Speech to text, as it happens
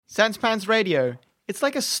Sanspans Radio. It's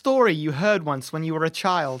like a story you heard once when you were a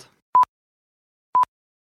child.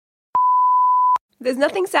 There's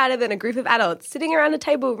nothing sadder than a group of adults sitting around a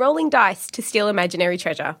table rolling dice to steal imaginary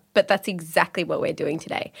treasure. But that's exactly what we're doing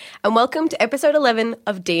today. And welcome to episode 11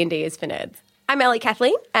 of D&D is for Nerds. I'm Ellie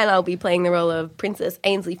Kathleen, and I'll be playing the role of Princess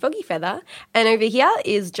Ainsley Foggyfeather. And over here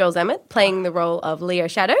is Joel Zammett playing the role of Leo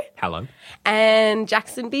Shadow. Hello. And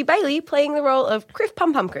Jackson B. Bailey playing the role of Criff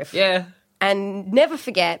Pum Pum Criff. Yeah. And never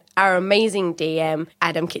forget our amazing DM,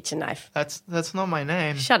 Adam Kitchen Knife. That's not my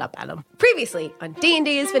name. Shut up, Adam. Previously on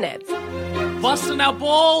D&D is for Nerds. Busting our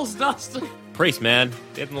balls, Dustin. Priest, man.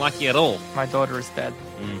 Didn't like you at all. My daughter is dead.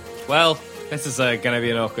 Well, This is going to be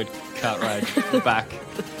an awkward cut ride back.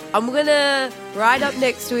 I'm going to ride up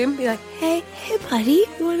next to him, be like, hey buddy,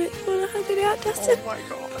 you wanna hug it out, Dustin? Oh my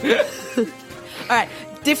god. All right,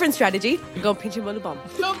 different strategy. I'm going to pinch him on the bum.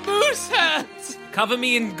 The moose hats! cover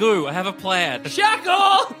me in goo. I have a plan.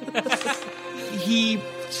 Shackle! He's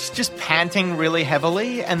just panting really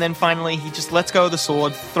heavily, and then finally he just lets go of the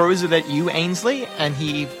sword, throws it at you, Ainsley, and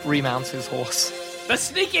he remounts his horse. The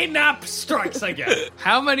sneaky nap strikes again.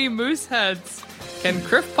 How many moose heads can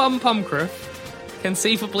Criff Pum Pum Criff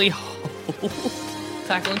conceivably hold?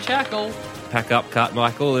 Tackle and shackle. Pack up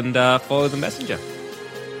Cartmichael and follow the messenger.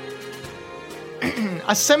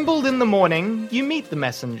 Assembled in the morning, you meet the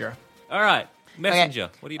messenger. All right. Messenger.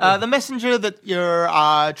 Okay. What are you doing? The messenger that you're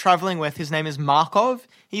traveling with, his name is Markov.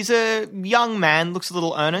 He's a young man, looks a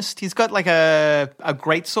little earnest. He's got like a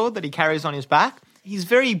greatsword that he carries on his back. He's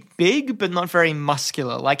very big, but not very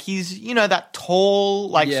muscular. Like he's, that tall,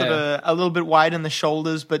 sort of a little bit wide in the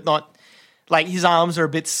shoulders, but not, like his arms are a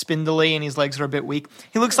bit spindly and his legs are a bit weak.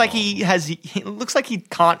 He looks like he looks like he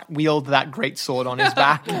can't wield that greatsword on his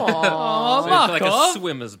back. Oh, So it's like a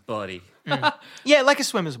swimmer's body. Yeah, like a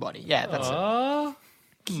swimmer's body. Yeah, that's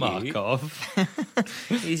it. Markov.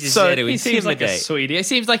 He's just So there to He seems like a intimidate. sweetie. It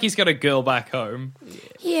seems like he's got a girl back home.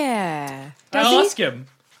 Yeah. I'll ask him.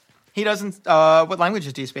 He doesn't. What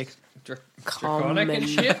languages do you speak? Draconic and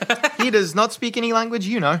shit. He does not speak any language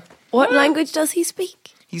you know. What language does he speak?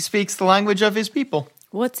 He speaks the language of his people.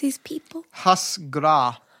 What's his people?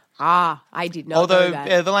 Husgra. Ah, I did not Although know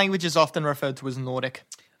that. the language is often referred to as Nordic.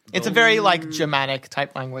 It's a very Germanic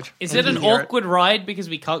type language. Is And it you an hear awkward ride because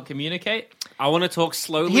we can't communicate? I want to talk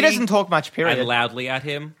slowly. He doesn't talk much, period. and loudly at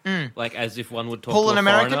him, like as if one would talk Pull to an a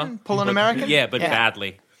American? foreigner. Pull an But- American? Yeah, but Yeah.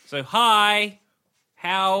 badly. So, hi.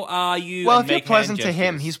 How are you? Well, and if you're make pleasant hand to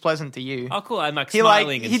him, gestures. he's pleasant to you. Oh, cool. I'm like He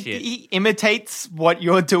smiling and shit. he imitates what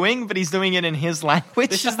you're doing, but he's doing it in his language.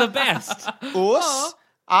 This is the best. Us,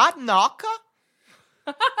 Adnaka?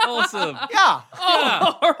 Awesome. Yeah.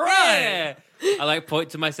 Oh, All right. yeah. I point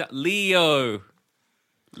to myself. Leo.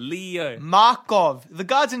 Markov. The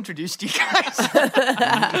guards introduced you guys.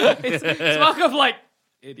 It's Markov like,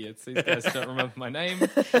 idiots. These guys don't remember my name.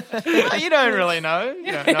 You don't really know.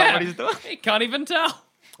 You don't know what he's doing. He can't even tell.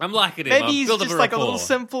 I'm liking him. Maybe I've he's built up just a like a rapport. little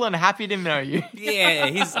simple and happy to know you. Yeah,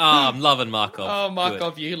 he's. I'm loving Markov. Oh, Good.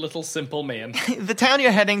 Markov, you little simple man. The town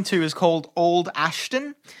you're heading to is called Old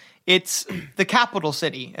Ashton. It's the capital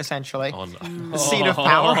city, essentially. Oh, no. The seat of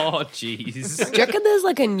power. Oh, jeez. Do you reckon there's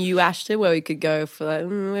like a new Ashton where we could go for like,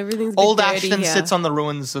 everything's a bit Old dirty Ashton here. sits on the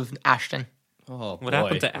ruins of Ashton. Oh, What boy.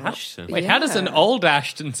 happened to Ashton? Wait, how does an old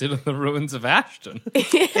Ashton sit in the ruins of Ashton?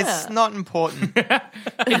 It's not important.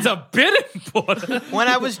 It's a bit important. When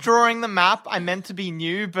I was drawing the map, I meant to be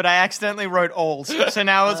new, but I accidentally wrote old. So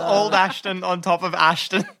now it's Old Ashton on top of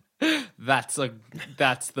Ashton. That's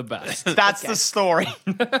the best. That's the story.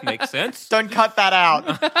 Makes sense. Don't cut that out.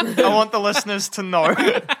 I want the listeners to know.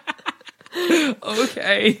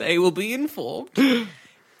 Okay. They will be informed.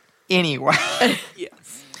 Anyway,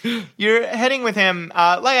 Yes. you're heading with him.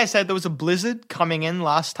 Like I said, there was a blizzard coming in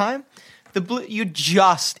last time. You're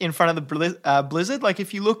just in front of the blizzard. Like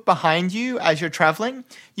if you look behind you as you're traveling,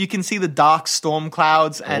 you can see the dark storm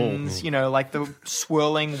clouds and like the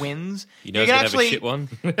swirling winds. You know he's gonna have a shit one.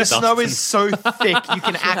 The snow is so thick you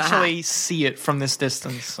can actually see it from this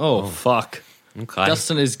distance. Oh, fuck. Okay.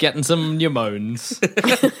 Dustin is getting some pneumons.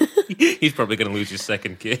 He's probably going to lose his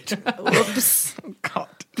second kid. Whoops. God,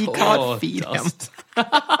 you Poor can't feed Dust. him.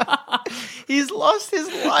 He's lost his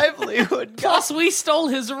livelihood. Plus, we stole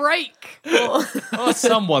his rake. Or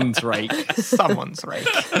someone's rake. Someone's rake.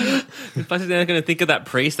 Plus, they're going to think of that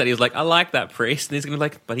priest that he was like, I like that priest. And he's going to be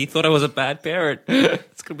like, but he thought I was a bad parent.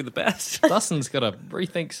 It's going to be the best. Dustin's got to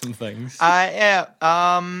rethink some things.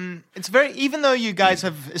 It's very, even though you guys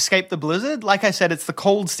have escaped the blizzard, like I said, it's the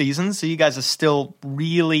cold season, so you guys are still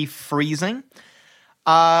really freezing.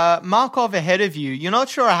 Markov ahead of you, you're not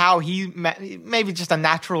sure how maybe just a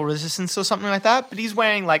natural resistance or something like that, but he's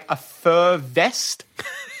wearing like a fur vest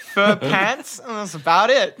fur pants, and that's about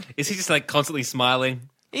it. Is he just like constantly smiling?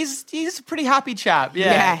 He's a pretty happy chap.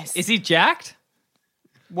 Yeah. Yes. Is he jacked?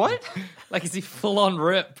 What? Like, is he full on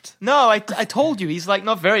ripped? No, I told you he's like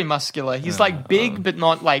not very muscular. He's like big, but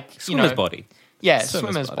not like Swimmer's body. Yeah,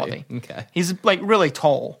 swimmer's body. Okay. He's like really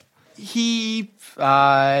tall. He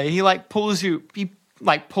like pulls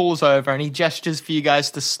over and he gestures for you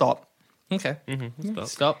guys to stop. Okay.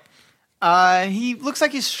 Stop. He looks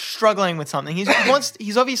like he's struggling with something. He's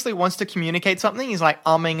obviously wants to communicate something. He's like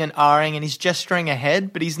umming and ahhing and he's gesturing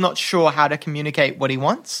ahead, but he's not sure how to communicate what he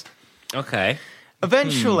wants. Okay.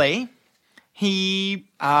 Eventually, he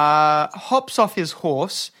hops off his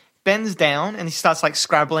horse, bends down, and he starts like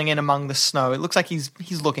scrabbling in among the snow. It looks like he's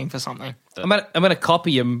looking for something. I'm gonna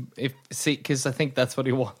copy him because I think that's what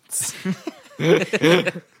he wants.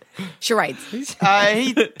 Charades.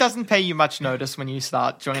 He doesn't pay you much notice when you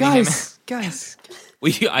start joining him. Guys.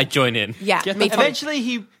 I join in. Yeah, me too. Eventually,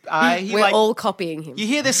 he We're like all copying him. you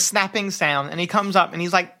hear this snapping sound, and he comes up and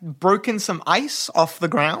he's like broken some ice off the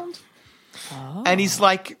ground. And he's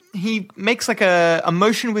like, he makes like a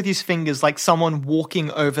motion with his fingers like someone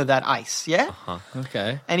walking over that ice, yeah?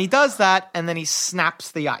 Okay. And he does that, and then he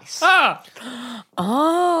snaps the ice. Ah!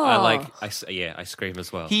 Oh. I scream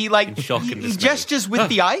as well. He like in shock he and dismay. gestures with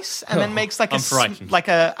the ice, and then makes like I'm frightened.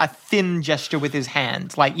 a thin gesture with his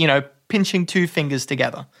hand, like pinching two fingers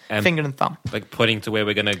together, finger and thumb. Like pointing to where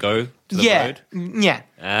we're going to go to the Yeah, road? yeah.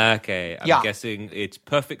 Okay, I'm Yeah. guessing it's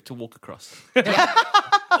perfect to walk across.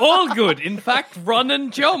 All good. In fact, run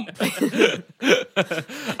and jump. So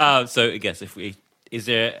I guess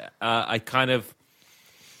I kind of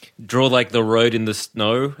draw like the road in the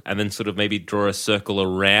snow and then sort of maybe draw a circle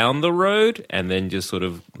around the road and then just sort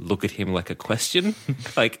of look at him like a question.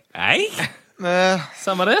 Like, eh?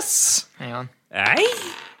 Some of this. Hang on. Eh?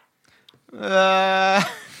 Man.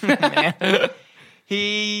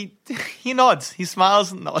 He nods. He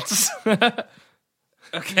smiles and nods.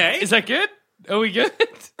 Okay. Is that good? Are we good?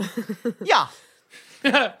 Yeah.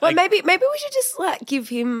 Well, maybe we should just like give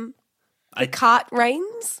him the cart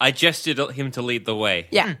reins. I gestured at him to lead the way.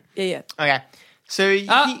 Yeah, yeah. Okay. So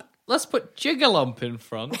Let's put Jigalump in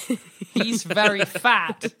front. He's very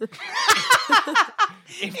fat.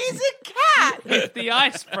 he's a cat. If the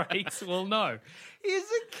ice breaks, we'll know. He's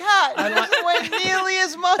a cat. He doesn't weigh nearly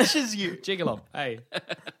as much as you. Jigalump, hey.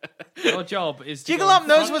 Your job is to Jiggalump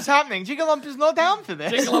knows what's happening. Jiggalump is not down for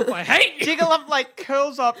this. Jigalump, I hate you. Jiggalump like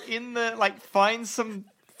curls up in the finds some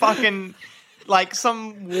fucking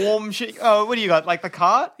some warm shit. Oh, what do you got? Like the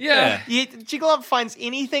cart? Yeah. Jiggalump finds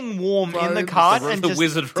anything warm in the Robes. cart The and just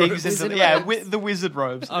wizard digs robes. into Wizard the wizard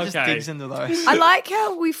robes. Just Okay. digs into those. I like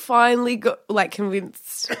how we finally got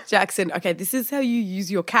convinced Jackson. Okay, this is how you use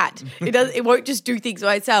your cat. It won't just do things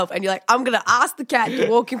by itself. And you're like, I'm gonna ask the cat to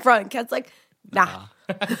walk in front. And cat's like, nah,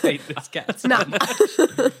 I hate this cat. nah.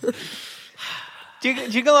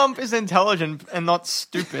 Jiggalump is intelligent and not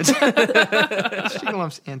stupid.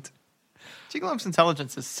 Jigglelump's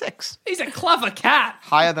intelligence is 6, He's a clever cat.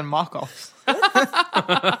 higher than Markov's.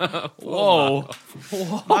 Whoa.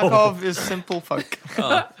 Markov is simple folk.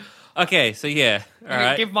 Okay, so yeah. All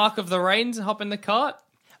right. Give Markov the reins and hop in the cart.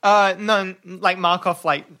 No, like Markov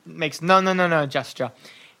makes no gesture.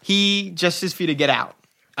 He gestures for you to get out.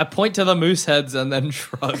 I point to the moose heads and then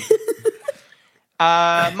shrug.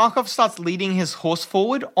 Markov starts leading his horse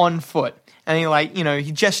forward on foot. And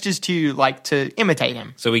he gestures to you to imitate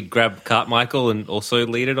him. So we grab Cartmichael and also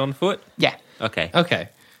lead it on foot? Yeah. Okay. Okay.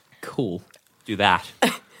 Cool. Do that.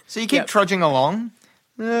 So you keep trudging along.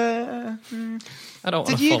 I don't want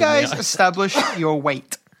to Did you guys establish your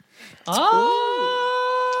weight?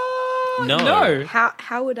 No.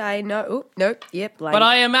 How would I know? Oh, nope. Yep. But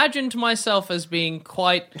I imagined myself as being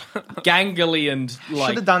quite gangly and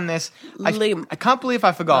Should have done this. Limp. I can't believe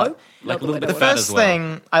I forgot. No? Like a little bit The fat first as well.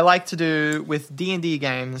 thing I like to do with D&D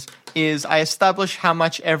games is I establish how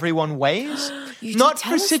much everyone weighs. You did Not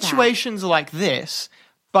tell for us that. situations like this,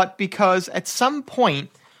 but because at some point,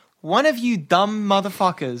 one of you dumb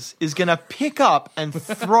motherfuckers is going to pick up and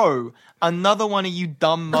throw another one of you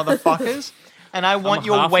dumb motherfuckers. And I want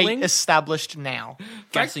your weight halfling? established now.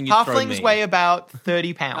 Guessing you throw Halflings me. weigh about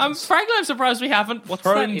 30 pounds. frankly, I'm surprised we haven't What's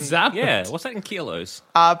that thrown in, Zappert. Yeah, what's that in kilos?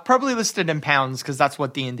 Probably listed in pounds because that's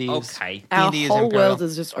what D&D is. Okay. Our D&D is whole imperial. world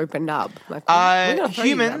has just opened up. Like, we're gonna throw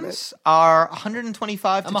you that Humans are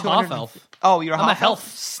 125 I'm to a 200. half-elf. Oh, you're a I'm a half elf? elf.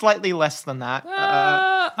 Slightly less than that.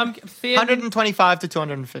 I'm thin. 125 to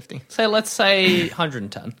 250. So let's say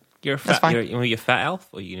 110. You're a That's fat. fine. You're a fat elf,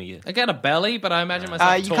 or you're I got a belly, but I imagine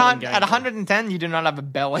myself You tall can't, and at gangly. 110, you do not have a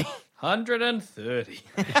belly. 130.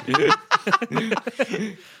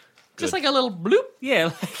 Just like a little bloop. Yeah,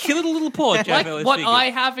 like a little paw. Like what I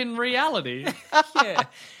have in reality. Yeah.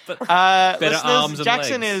 But better listeners, arms and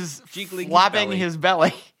Jackson legs. is Jiggling flapping his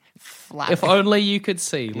belly. Flapping. If only you could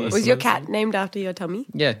see. Listeners. Was your cat named after your tummy?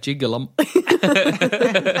 Yeah, Jiggalum.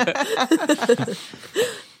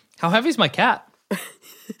 How heavy's my cat?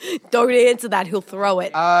 Don't answer that. He'll throw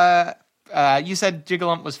it. You said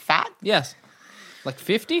Jiggalump was fat? Yes. Like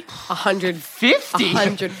 50? 100 50?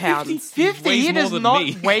 100 pounds. 50? Weighs He more does than not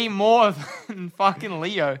me. weigh more than fucking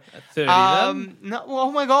Leo. 30 then? No,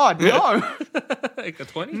 oh my god, no. Like a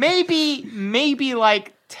 20? maybe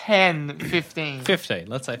like 10, 15. 15.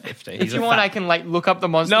 Let's say 15. If He's you a want, fat... I can like look up the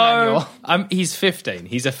monster No, manual. he's 15.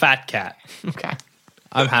 He's a fat cat. Okay,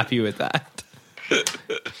 I'm happy with that.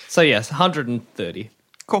 So yes, 130.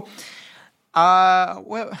 cool. I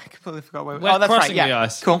completely forgot where. We're Oh, that's right. crossing Yeah, the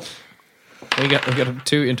ice. cool. We got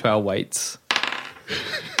 2 into our weights.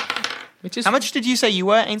 Which is How much did you say you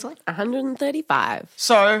were, Ainsley? 135.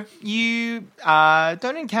 So you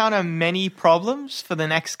don't encounter many problems for the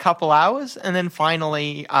next couple hours, and then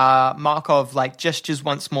finally Markov like gestures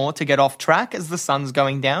once more to get off track as the sun's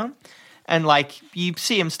going down, and like you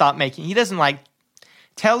see him start making. He doesn't like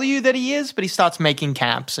tell you that he is, but he starts making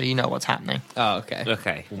camp, so you know what's happening. Oh, okay.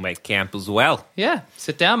 Okay, we'll make camp as well. Yeah,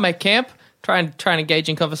 sit down, make camp, try and engage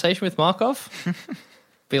in conversation with Markov.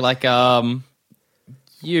 Be like,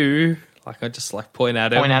 you, like I just like point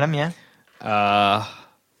at him. Point at him, yeah.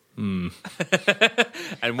 And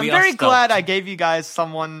I'm we very are glad I gave you guys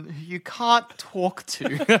someone who you can't talk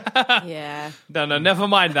to. Yeah. No, never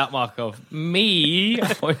mind that, Markov. Me,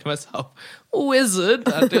 I point to myself, wizard.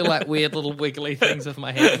 I do like weird little wiggly things with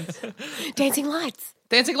my hands. Dancing lights.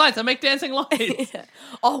 Dancing lights. I make dancing lights.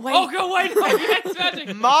 Oh, wait. Oh, go wait. Yes,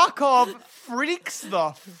 magic. Markov freaks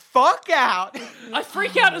the fuck out. I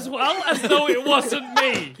freak out as well, as though it wasn't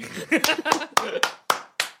me.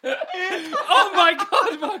 Oh my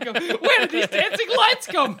god, Markov. Where did these dancing lights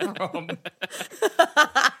come from?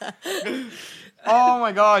 Oh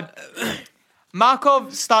my god.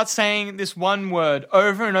 Markov starts saying this one word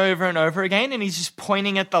over and over and over again, and he's just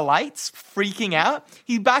pointing at the lights, freaking out.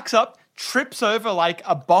 He backs up, trips over like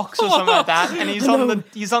a box or something like that, and he's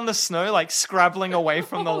on the snow, like scrabbling away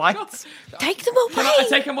from the lights. Take them away.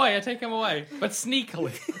 I take him away, but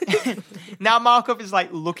sneakily. Now Markov is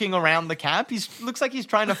like looking around the camp. He looks like he's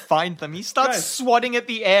trying to find them. He starts Guys. swatting at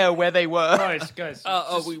the air where they were. Guys.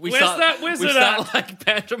 we Where's start, that wizard we start at? like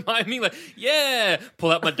pantomiming, like, yeah,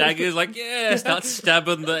 pull out my daggers, like, yeah, start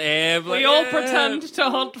stabbing the air. Like, We all yeah. pretend to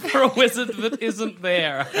hunt for a wizard that isn't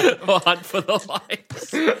there. or hunt for the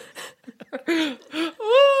lights.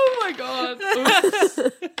 Oh my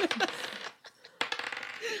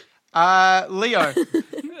god. Leo,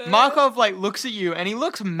 Markov like looks at you and he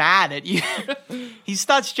looks mad at you. He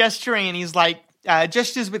starts gesturing and he's like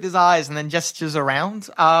gestures with his eyes and then gestures around.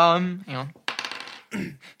 Hang on.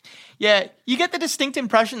 Yeah, you get the distinct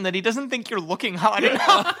impression that he doesn't think you're looking hard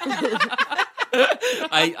enough.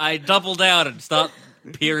 I double down and start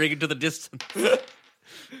peering into the distance.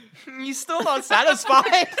 You're still not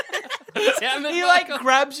satisfied. Damn it, He like Markov.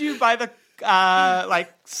 grabs you by the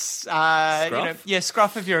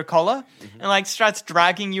scruff of your collar and like starts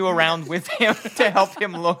dragging you around with him to help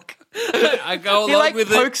him look. I go He along like with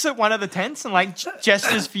pokes at one of the tents and like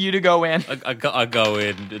gestures for you to go in. it. I go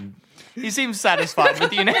in and He seems satisfied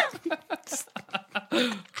with you now.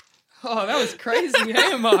 Oh, that was crazy,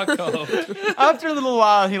 hey, Markov? After a little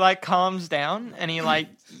while, he like calms down and he's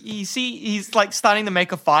like starting to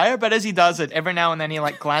make a fire, but as he does it, every now and then he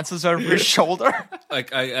like glances over his shoulder.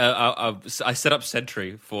 like I set up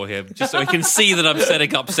sentry for him just so he can see that I'm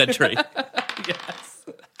setting up sentry. Yes.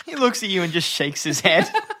 He looks at you and just shakes his head.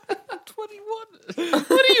 What do you want?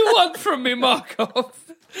 What do you want from me, Markov?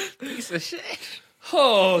 Piece of shit.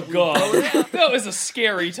 Oh, God. That was a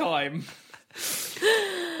scary time.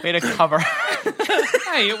 Way to cover.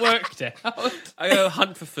 Hey, it worked out. I go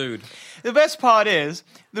hunt for food. The best part is,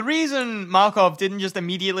 the reason Markov didn't just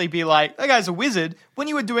immediately be like, that guy's a wizard, when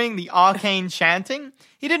you were doing the arcane chanting,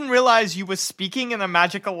 he didn't realize you were speaking in a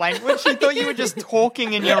magical language. He thought you were just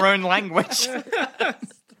talking in your own language.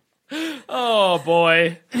 Oh,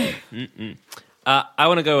 boy. I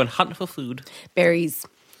want to go and hunt for food. Berries.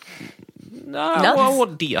 No, Nuts? I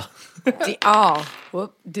want deer.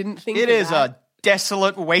 Whoop. Didn't think It of is that. a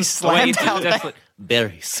desolate wasteland out there. Definitely.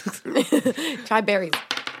 Berries. Try berries.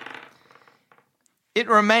 It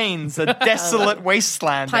remains a desolate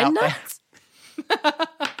wasteland Pine out nuts? there.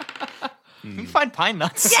 You can find pine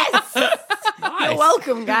nuts. Yes! You're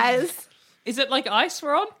welcome, guys. Is it like ice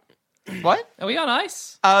we're on? What? Are we on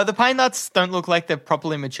ice? The pine nuts don't look like they're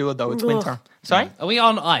properly matured, though. It's winter. Sorry? Are we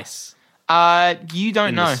on ice? You don't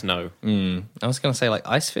in know. the snow. I was going to say like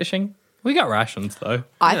ice fishing. We got rations though.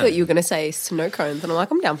 I thought you were going to say snow cones, and I'm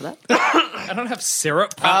like, I'm down for that. I don't have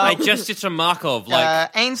syrup. I gestured to Markov,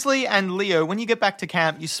 like, Ainsley and Leo, when you get back to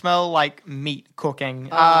camp, you smell like meat cooking.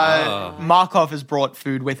 Markov has brought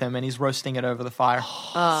food with him, and he's roasting it over the fire.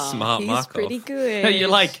 smart He's Markov. pretty good. You're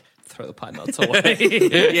like, throw the pine nuts away.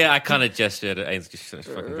 Yeah, I kind of gestured at Ainsley. Just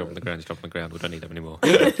fucking drop on the ground. Just drop on the ground. We don't need them anymore.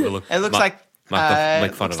 It It looks like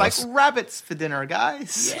make fun looks of like us. rabbits for dinner,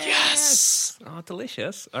 guys. Yes. Oh,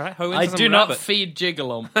 delicious. All right, Ho I into some do not rabbit. feed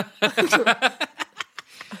Jiggalum.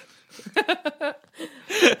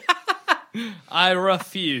 I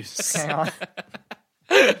refuse. Hang on.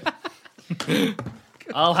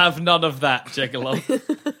 I'll have none of that, Jiggalum.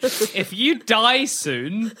 If you die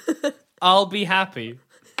soon, I'll be happy.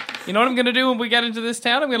 You know what I'm going to do when we get into this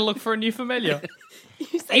town? I'm going to look for a new familiar.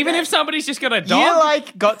 Even if somebody's just got a dog. You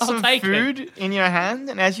like got I'll some take it. food in your hand,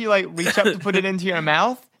 and as you like reach up to put it into your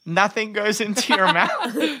mouth, nothing goes into your mouth.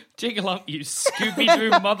 Jiggalum, you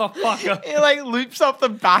Scooby-Doo motherfucker. It like loops up the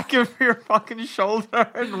back of your fucking shoulder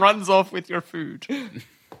and runs off with your food.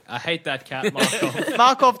 I hate that cat, Markov.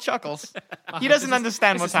 Markov chuckles. He doesn't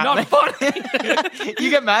understand what's It's not happening. funny. You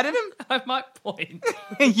get mad at him? I might point.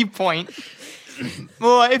 You point.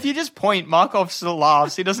 Well, if you just point, Markov still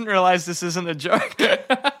laughs. He doesn't realize this isn't a joke.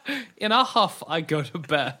 In a huff, I go to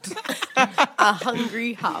bed. A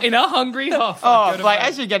hungry huff. In a hungry huff, I Oh, go to like bed.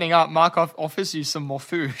 as you're getting up, Markov offers you some more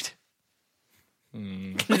food.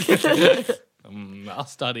 I'll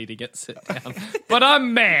study to get sit down. But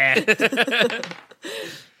I'm mad.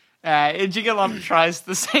 Jiggalump tries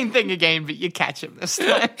the same thing again, but you catch him this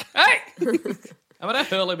time. Hey! I'm going to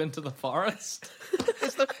hurl him into the forest.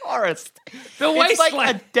 It's the forest. The It's like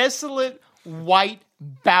wasteland. a desolate, white,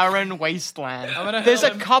 barren wasteland. gonna There's a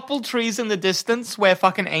hurl him- couple trees in the distance where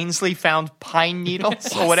fucking Ainsley found pine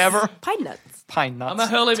needles or whatever. Pine nuts. Pine nuts. I'ma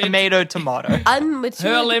hurl him tomato. Unmatured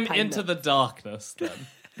Hurl him pine into nuts. the darkness, then.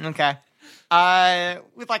 Okay.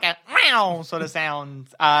 With like a meow sort of sound.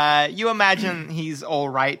 You imagine he's all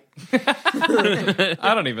right.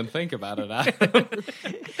 I don't even think about it, Adam.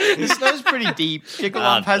 The snow's pretty deep.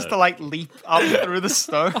 Jiggalump has to like leap up through the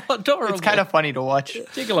snow. Adorable. It's kind of funny to watch.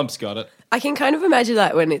 Jigglelump's got it. I can kind of imagine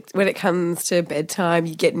that when it comes to bedtime,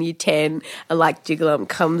 you get in your tent and like Jiggalum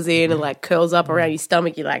comes in and like curls up around your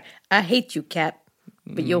stomach. You're like, I hate you, cat,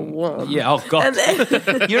 but you're warm. Yeah, oh, God. And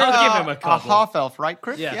then, You're I'll give him a couple. half elf, right,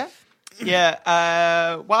 Chris? Yeah.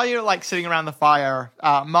 Yeah. While you're like sitting around the fire,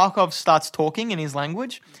 Markov starts talking in his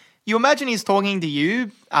language. You imagine he's talking to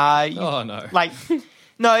you. Oh, no. Like,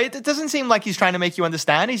 no, it doesn't seem like he's trying to make you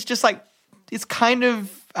understand. He's just like, it's kind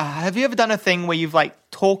of. Have you ever done a thing where you've like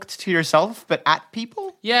talked to yourself but at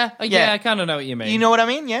people? Yeah, Yeah. I kind of know what you mean. You know what I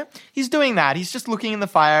mean? Yeah. He's doing that. He's just looking in the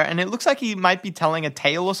fire, and it looks like he might be telling a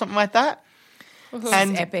tale or something like that.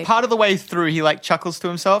 And epic. part of the way through, he like chuckles to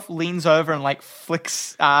himself, leans over, and like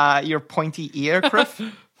flicks your pointy ear, Criff.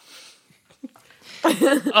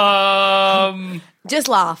 just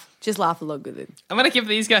laugh. Just laugh along with it. I'm going to give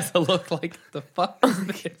these guys a look like, the fuck is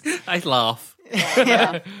this? I laugh.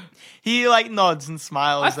 Yeah. He like nods and I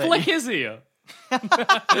smiles at flick you. his ear. He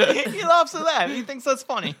laughs at that. He thinks that's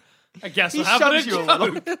funny. I guess He we're having a shoves you a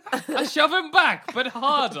little. joke. I shove him back, but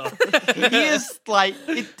harder. He is like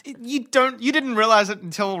you didn't realize it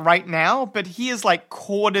until right now, but he is like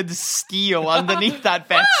corded steel underneath that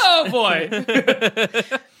vest. Oh, boy.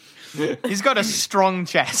 He's got a strong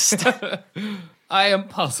chest. I am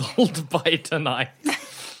puzzled by tonight.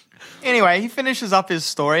 Anyway, he finishes up his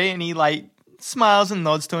story and he like smiles and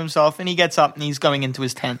nods to himself, and he gets up and he's going into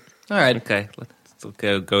his tent. All right. Okay, let's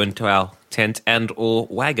go into our tent and or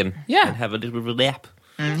wagon. Yeah. And have a little bit of a nap.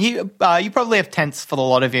 You probably have tents for the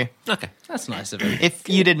lot of you. Okay. That's nice of him. If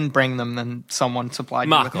you didn't bring them, then someone supplied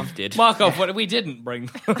you with them. Markov did. Markov, what we didn't bring.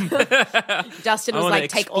 Dustin I was wanna like,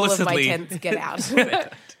 take all of my explicitly- tents, get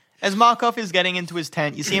out. As Markov is getting into his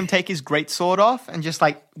tent, you see him take his greatsword off and just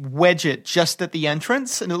like wedge it just at the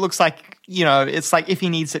entrance, and it looks like, it's like if he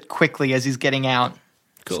needs it quickly as he's getting out,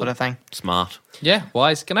 sort of thing. Smart. Yeah,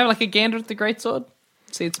 wise. Can I have like a gander at the greatsword?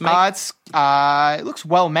 See its mate. It looks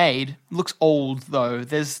well made. It looks old though.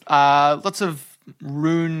 There's lots of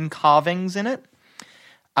rune carvings in it.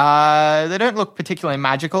 They don't look particularly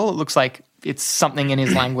magical. It looks like it's something in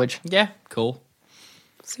his language. Yeah, cool.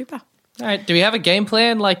 Super. All right, do we have a game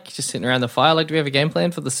plan? Like, just sitting around the fire? Like, do we have a game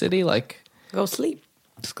plan for the city? Like, Go sleep.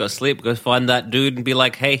 Just go sleep, go find that dude and be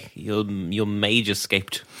like, hey, your mage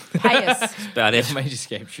escaped. Pay us. About it. mage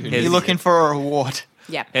escape shooting. Here's- You're looking for a reward.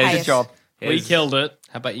 Yeah, Here's pay your us. job. We killed it.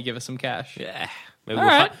 How about you give us some cash? Yeah. Maybe All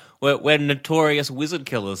right. We're notorious wizard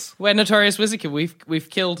killers. We're notorious wizard killers. We've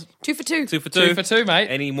killed 2 for 2. 2 for 2. 2 for 2, mate.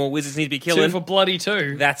 Any more wizards need to be 2 killing? for bloody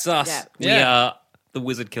 2. That's us. Yeah. We Yeah. are the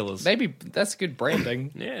wizard killers. Maybe that's good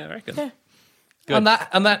branding. Yeah, I reckon. Good. On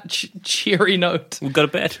that cheery note, We'll go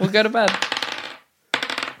to bed. we'll go to bed.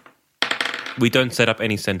 We don't set up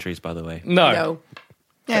any sentries, by the way. No.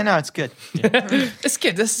 Yeah, no, it's good. It's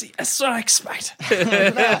good. That's what I expect.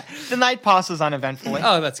 The night passes uneventfully.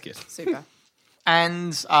 Oh, that's good. Super.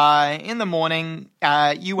 And in the morning,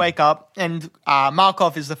 you wake up, and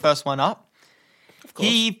Markov is the first one up. Of course.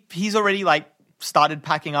 He's already started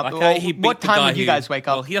packing up. Okay, he beat What the time guy did you who- guys wake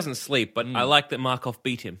up? Well, he doesn't sleep, but I like that Markov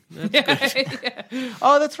beat him.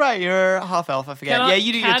 Oh, that's right. You're half elf. I forget. Yeah,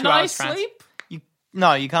 you do your 2 I hours trance. sleep?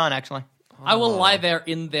 No, you can't actually. I will lie there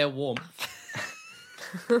in their warmth.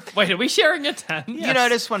 Wait, are we sharing a tent? You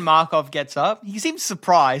notice when Markov gets up, he seems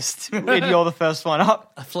surprised when you're the first one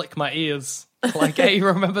up. I flick my ears. Like, hey,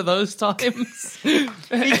 remember those times? He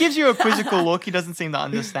gives you a quizzical look. He doesn't seem to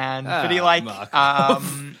understand, but he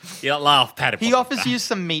Yeah, laugh, pat him. he offers you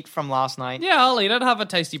some meat from last night. Yeah, I'll eat it. Have a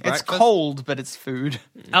tasty It's breakfast. cold, but it's food.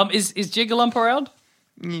 Is Jiggalump around?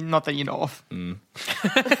 Not that you know of.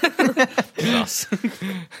 us.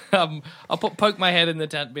 I'll poke my head in the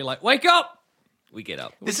tent and be like, wake up! We get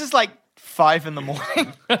up. This is 5 in the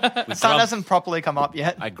morning. The sun hasn't properly come up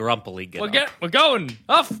yet. I grumpily get up. We're going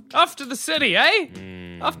off to the city,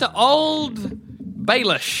 eh? Off to Old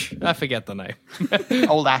Baelish. I forget the name.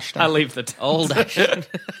 Old Ashton. I leave the tent. Old Ashton.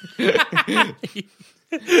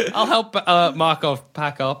 I'll help Markov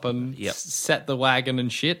pack up and Yep. set the wagon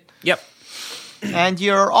and shit. Yep. And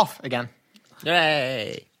you're off again.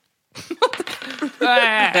 Hey.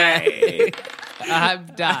 Hey, I'm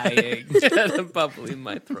dying. Had a bubble in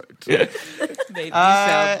my throat. Made me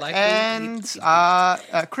sound like And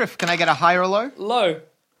Criff, can I get a high or low? Low.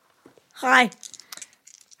 Hi.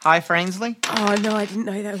 High for Ainsley. Oh, no, I didn't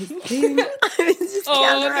know that was a thing. I was just Oh,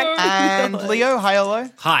 counteracting. And Leo, high or low?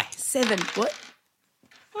 Hi. 7. What?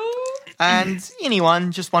 And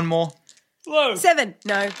anyone, just one more. Low. 7.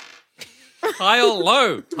 No. High or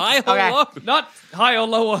low? High or Okay. low? Not high or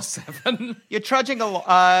low or 7. You're trudging along.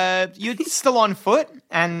 You're still on foot,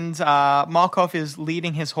 and Markov is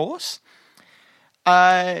leading his horse.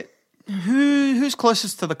 Who's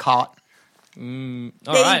closest to the cart? All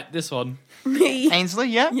right, this one. Me. Ainsley,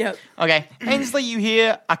 yeah? Yep. Okay. Ainsley, you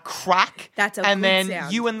hear a crack. That's a and good then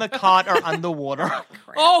sound. you and the cart are underwater.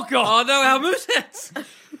 Oh, God. Oh no, our moose heads.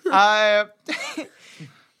 Uh,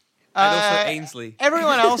 And also Ainsley.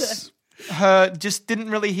 everyone else just didn't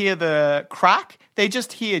really hear the crack. They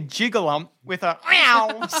just hear Jiggalump with a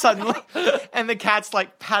meow suddenly, and the cat's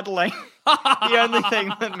paddling. The only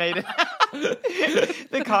thing that made it.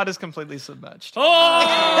 The cart is completely submerged.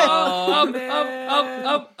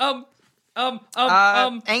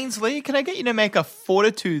 Ainsley, can I get you to make a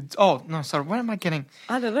fortitude? Oh no, sorry. What am I getting?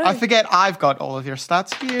 I don't know. I forget. I've got all of your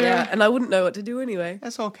stats here. Yeah, and I wouldn't know what to do anyway.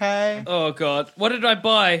 That's okay. Oh, God. What did I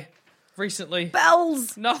buy recently?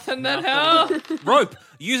 Bells. Nothing that hell. Rope.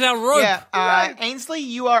 Use our rope. Yeah, Ainsley,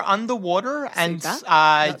 you are underwater and that?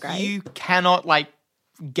 Not great. you cannot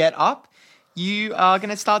get up. You are going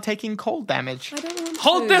to start taking cold damage. I don't want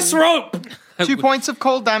Hold to. this rope. 2 points of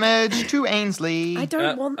cold damage to Ainsley. I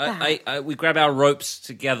don't want that. We grab our ropes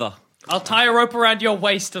together. I'll tie a rope around your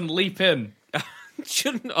waist and leap in.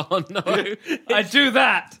 Shouldn't. Oh no. I do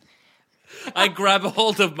that. I grab a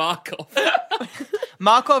hold of Markov.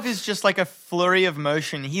 Markov is just like a flurry of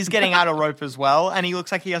motion. He's getting out a rope as well, and he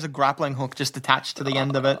looks like he has a grappling hook just attached to the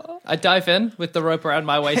end of it. I dive in with the rope around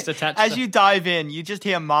my waist attached. As you dive in, you just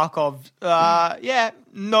hear Markov,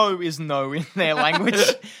 no is no in their language.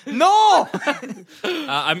 No!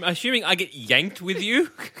 I'm assuming I get yanked with you.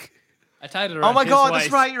 I tied it around Oh my his god, waist.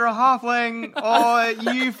 that's right, you're a halfling. Oh,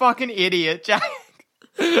 you fucking idiot, Jack.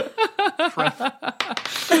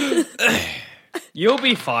 You'll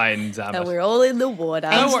be fine, And Zamet. we're all in the water.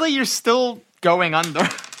 Ainsley, you're still going under.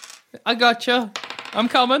 I gotcha. I'm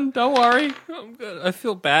coming. Don't worry. I'm good. I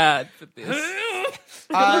feel bad for this. Little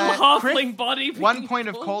halfling Criff, body. 1 point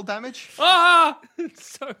of cold damage. Ah!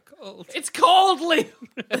 It's so cold. It's cold, Lee.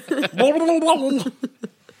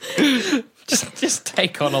 just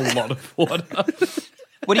take on a lot of water.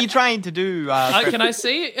 What are you trying to do? Criff? Can I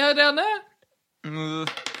see her down there?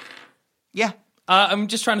 Yeah. I'm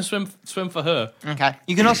just trying to swim for her. Okay.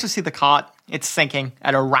 You can also see the cart. It's sinking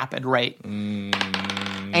at a rapid rate.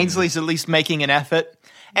 Ainsley's at least making an effort.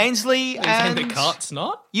 Ainsley And and the cart's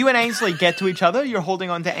not? you and Ainsley get to each other. You're holding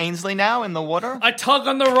on to Ainsley now in the water. I tug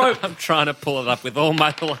on the rope. I'm trying to pull it up with all my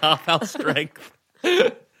little half-elf strength.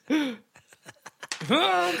 The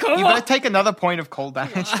You better take another point of cold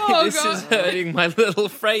damage. This is hurting my little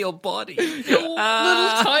frail body. Little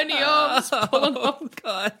tiny arms pulling up. Oh,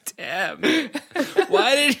 God damn.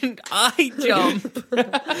 Why didn't I jump?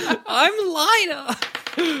 I'm lighter.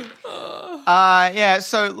 Yeah,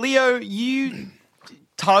 so Leo, you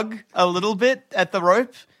tug a little bit at the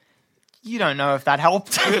rope. You don't know if that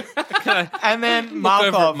helped. And then over at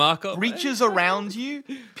Markov, Markov. reaches around you,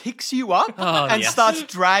 picks you up, Oh, and yes. starts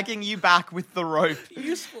dragging you back with the rope.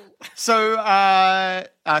 Useful. So,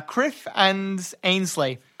 Criff and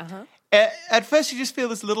Ainsley. At first, you just feel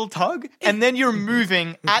this little tug, and then you're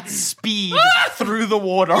moving at speed through the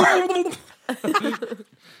water.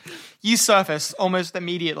 You surface almost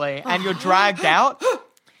immediately, and you're dragged out.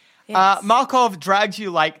 Markov drags you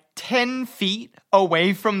like 10 feet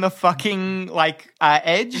away from the fucking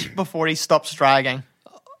edge before he stops dragging.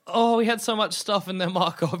 Oh, we had so much stuff in there,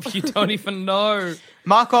 Markov. You don't even know.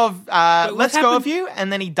 Markov lets go happened? of you,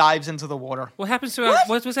 and then he dives into the water. What happens to our...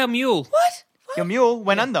 What was our mule? What? Your mule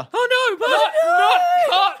went under. Oh, no, but...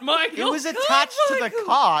 Not Cartmichael. It was attached to the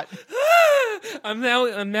cart.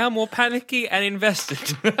 I'm now more panicky and invested.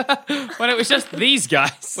 When it was just these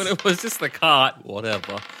guys. When it was just the cart.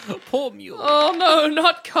 Whatever. Poor mule. Oh no,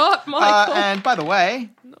 not Cartmichael. And by the way,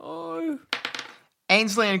 No.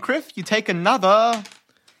 Ainsley and Criff, you take another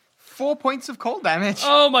 4 points of cold damage.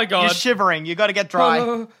 Oh my god. You're shivering. You got to get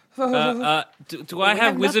dry. Do I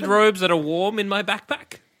have wizard robes that are warm in my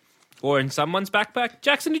backpack? Or in someone's backpack?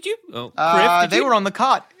 Jackson, did you? Oh, Criff, did They you? were on the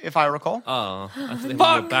cart, if I recall. Oh, I thought they were in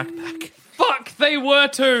Fuck. your backpack. Fuck, they were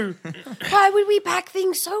too. Why would we pack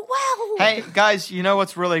things so well? Hey, guys, you know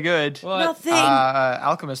what's really good? What? Nothing.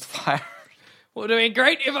 Alchemist fire. Would have been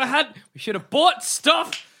great if I had. We should have bought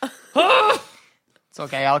stuff. It's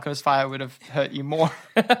okay. Alchemist fire would have hurt you more.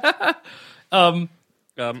 Hang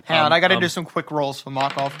on, I got to do some quick rolls for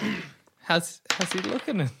Markov. How's he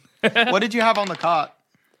looking? What did you have on the cart?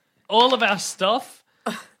 All of our stuff.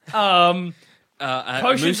 Potions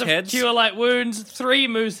moose of heads. cure light wounds, 3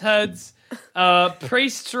 moose heads,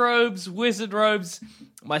 priest robes, wizard robes,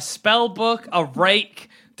 my spell book, a rake,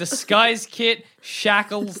 disguise kit,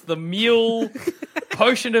 shackles, the mule,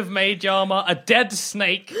 potion of mage armor, a dead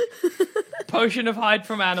snake, potion of hide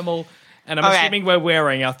from animal, and I'm Okay. assuming we're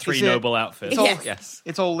wearing our 3 Is it- noble outfits. It's all, Yes. Yes.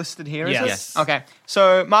 it's all listed here, is Yes. it? Yes. Okay.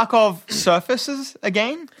 So Markov surfaces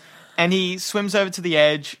again, and he swims over to the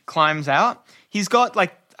edge, climbs out. He's got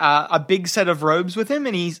a big set of robes with him,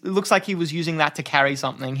 and it looks like he was using that to carry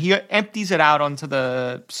something. He empties it out onto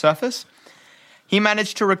the surface. He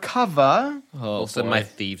managed to recover. Also, boy. my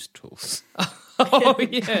thieves' tools. Oh,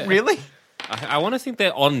 yeah. Really? I want to think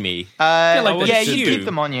they're on me. like they Yeah, should you do. keep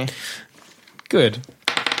them on you. Good.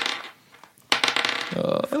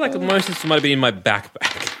 I feel like most of this might have been in my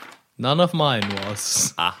backpack. None of mine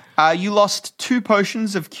was. You lost 2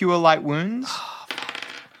 potions of cure light wounds.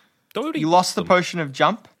 Don't You lost the potion of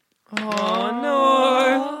jump.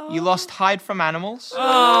 Oh, You lost hide from animals.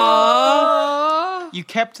 You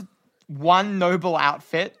kept 1 noble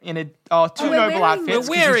outfit in a 2 we're noble wearing outfits. them. 'cause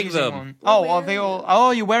We're you're wearing choosing them. one. Oh, they all.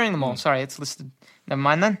 Oh, you're wearing them all. Sorry, it's listed. Never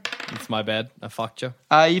mind then. It's my bad. I fucked you.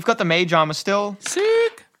 You've got the mage armor still,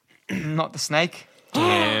 Sick. not the snake.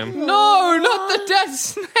 damn. No, not the dead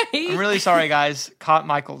snake. I'm really sorry, guys.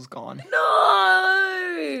 Cartmichael's gone.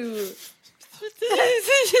 No.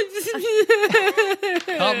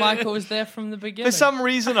 Cartmichael was there from the beginning. For some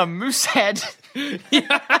reason, a moose head.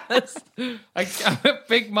 Yes. A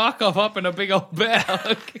big Markov up in a big old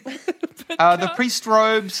bag. The priest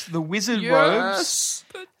robes, the wizard robes,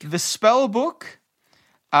 the spell book,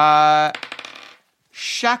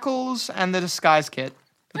 shackles, and the disguise kit.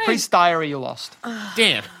 The priest's diary you lost.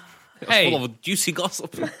 Damn. It was Hey. full of juicy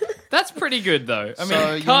gossip. That's pretty good, though. I So mean,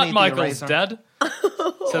 you'll need the Cartmichael's eraser. dead.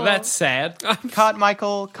 So that's sad.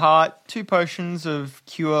 Cartmichael, cart, 2 potions of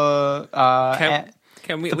cure.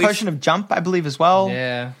 Can we The at least potion of jump, I believe, as well.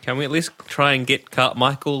 Yeah. can we at least try and get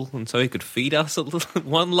Cartmichael and so he could feed us a little,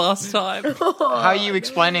 one last time? How are you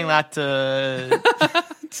explaining that to...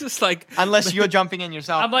 It's just like Unless you're jumping in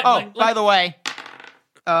yourself. I'm like- oh, like- by the way,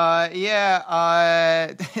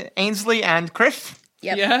 Ainsley and Criff,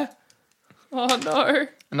 Yep. Yeah. Oh no.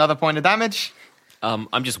 another point of damage.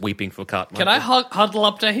 I'm just weeping for Cartmichael. Can I huddle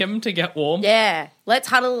up to him to get warm? Yeah. Let's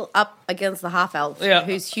huddle up against the half elf, Yeah.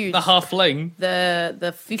 who's huge. The halfling.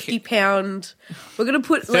 The 50-pound. We're gonna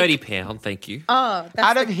put 30 pound, thank you. Oh, that's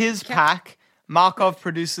Out of his pack, Markov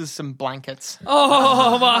produces some blankets.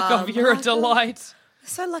 Oh, Markov, you're a delight.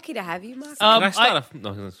 So lucky to have you, Mark. Can I start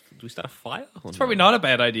do we start a fire? It's probably not a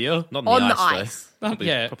bad idea. Not On the the ice. though. Probably,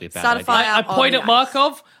 Yeah. probably a bad Start a idea. fire. I point on at the ice.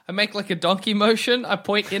 Markov, I make like a donkey motion, I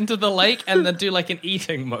point into the lake, and then do like an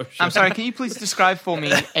eating motion. I'm sorry, can you please describe for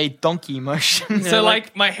me a donkey motion? So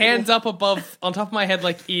like my hands up above, on top of my head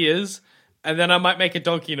like ears, and then I might make a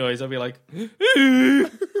donkey noise. I'll be like, yum,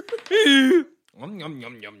 yum,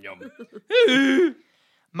 yum, yum, yum.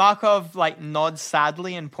 Markov like nods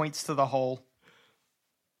sadly and points to the hole.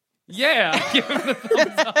 Yeah. Give him the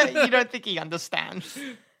thumbs up. You don't think he understands.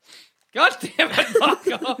 God damn it,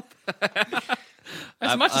 Markov.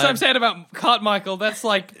 As much as I'm sad about Cartmichael, that's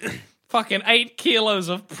like fucking 8 kilos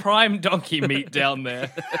of prime donkey meat down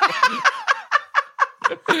there.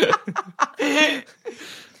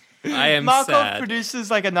 I am Markov sad.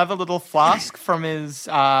 produces like another little flask from his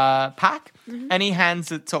pack, and he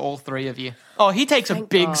hands it to all three of you. Oh, he takes a Thank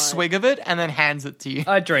big God. swig of it and then hands it to you.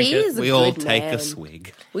 I drink He it. is a We good all take man. a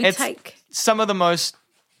swig. We It's take. some of the most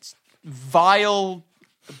vile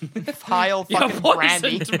You fucking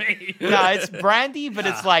brandy. poisoned me. No, it's brandy, but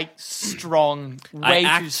it's like strong, way I too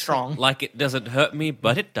act strong. like it doesn't hurt me,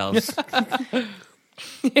 but it does.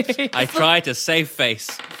 I try to save face.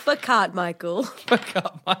 For Cartmichael.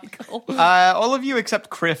 Cartmichael. All of you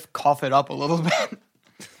except Criff cough it up a little bit.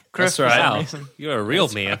 Criff, That's right. for some Wow, reason. you're a real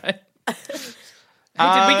man. Hey,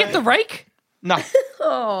 did we get the rake? No,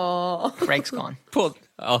 Oh. Rake's gone. Poor,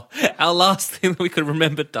 our last thing that we could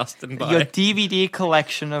remember Dustin by. Your DVD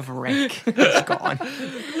collection of Rake is gone.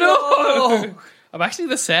 No! I'm actually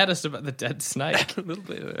the saddest about the dead snake. a little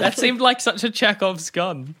bit. That seemed like such a Chekhov's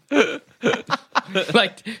gun.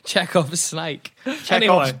 Like Chekhov's snake. Chekhov's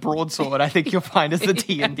Anyway, broadsword, I think you'll find is the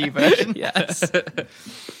D&D version. yes.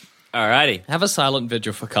 Alrighty, Have a silent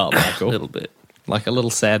vigil for a Cartmichael. little bit. Like a little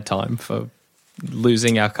sad time for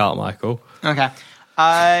losing our Cartmichael. Okay.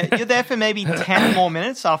 You're there for maybe 10 more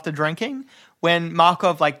minutes after drinking when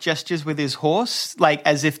Markov like gestures with his horse, like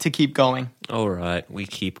as if to keep going. All right, we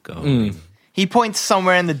keep going. He points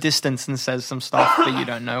somewhere in the distance and says some stuff, but you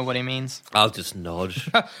don't know what he means. I'll just nod.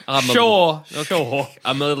 Sure.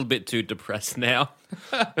 I'm a little bit too depressed now.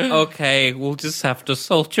 Okay, we'll just have to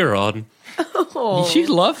soldier on. She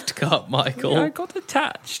loved Cartmichael. I got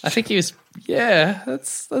attached. I think he was. Yeah,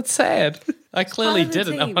 that's sad. I clearly Part of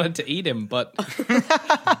the didn't. I team. wanted to eat him, but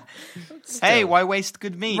Hey, why waste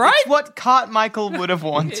good meat? Right? It's what Cartmichael would have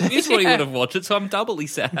wanted. It is what he would have wanted, so I'm doubly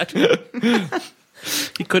sad.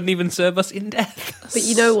 He couldn't even serve us in death. But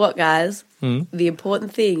you know what, guys? The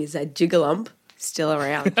important thing is that Jiggalump is still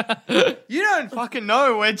around. You don't fucking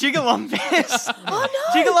know where Jiggalump is. Oh,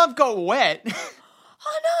 no. Jiggalump got wet.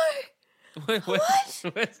 Oh, no. no,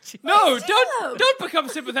 Jiggler? don't become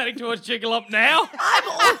sympathetic towards Jiggalump now.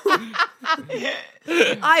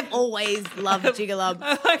 I've always loved Jiggalump.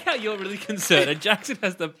 I like how you're really concerned. And Jackson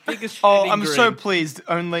has the biggest Oh, shitty I'm grin. so pleased.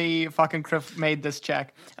 Only fucking Criff made this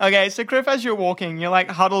check. Okay, so Criff, as you're walking, you're like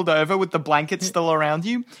huddled over with the blanket still around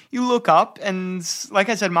you. You look up, and like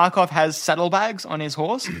I said, Markov has saddlebags on his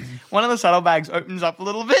horse. One of the saddlebags opens up a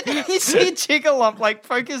little bit, and you see Jiggalump like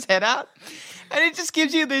poke his head out. And it just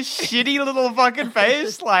gives you this shitty little fucking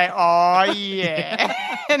face, like, oh yeah.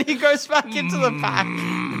 And he goes back into the pack.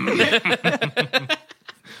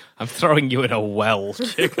 I'm throwing you in a well,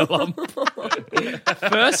 Jiggalump.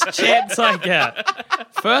 First chance I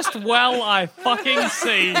get, first well I fucking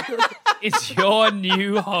see is your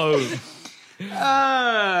new home.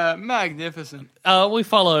 Magnificent. We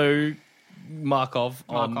follow Markov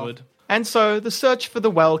onward. And so the search for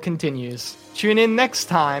the well continues. Tune in next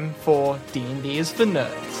time for D&D is for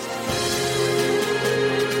Nerds.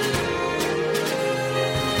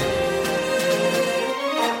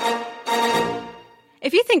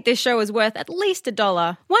 If you think this show is worth at least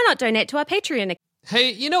 $1, why not donate to our Patreon account?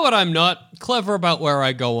 Hey, you know what I'm not? Clever about where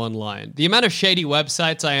I go online. The amount of shady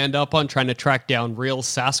websites I end up on trying to track down real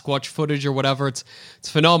Sasquatch footage or whatever, it's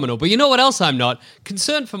phenomenal. But you know what else I'm not?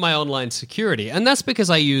 Concerned for my online security, and that's because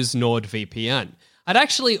I use NordVPN. I'd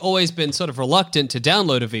actually always been sort of reluctant to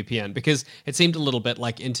download a VPN because it seemed a little bit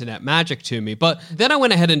like internet magic to me. But then I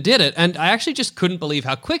went ahead and did it, and I actually just couldn't believe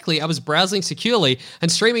how quickly I was browsing securely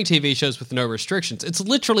and streaming TV shows with no restrictions. It's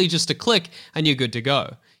literally just a click and you're good to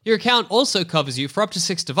go. Your account also covers you for up to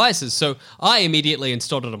 6 devices, so I immediately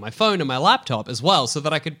installed it on my phone and my laptop as well so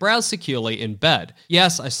that I could browse securely in bed.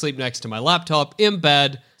 Yes, I sleep next to my laptop in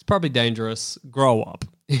bed. It's probably dangerous. Grow up.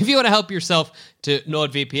 If you want to help yourself to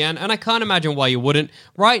NordVPN, and I can't imagine why you wouldn't,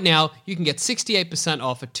 right now you can get 68%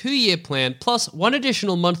 off a 2-year plan plus 1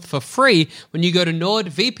 additional month for free when you go to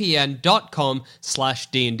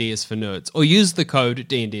nordvpn.com/D&D is for nerds, or use the code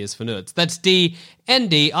D&D is for nerds. That's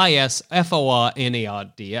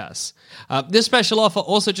DNDISFORNERDS. This special offer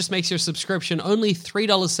also just makes your subscription only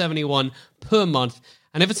 $3.71 per month,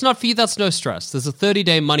 and if it's not for you, that's no stress. There's a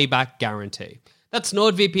 30-day money-back guarantee. That's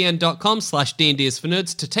nordvpn.com/D&D is for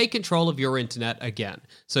nerds to take control of your internet again.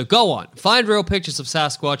 So go on, find real pictures of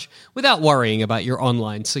Sasquatch without worrying about your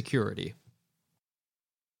online security.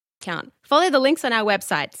 Follow the links on our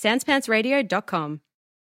website, sanspantsradio.com.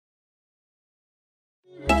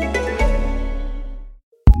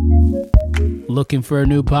 Looking for a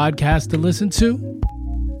new podcast to listen to?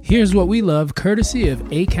 Here's what we love courtesy of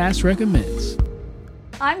Acast Recommends.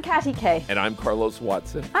 I'm Katty Kay. And I'm Carlos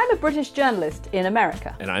Watson. I'm a British journalist in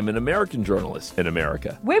America. And I'm an American journalist in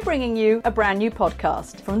America. We're bringing you a brand new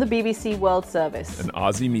podcast from the BBC World Service. And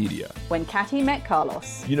Aussie Media. When Katty Met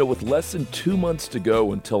Carlos. You know, with less than 2 months to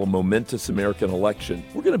go until a momentous American election,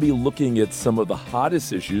 we're going to be looking at some of the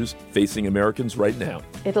hottest issues facing Americans right now.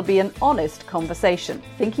 It'll be an honest conversation,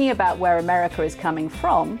 thinking about where America is coming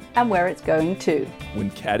from and where it's going to.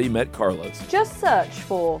 When Katty Met Carlos. Just search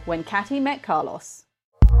for When Katty Met Carlos.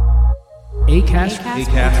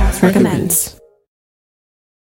 Acast recommends.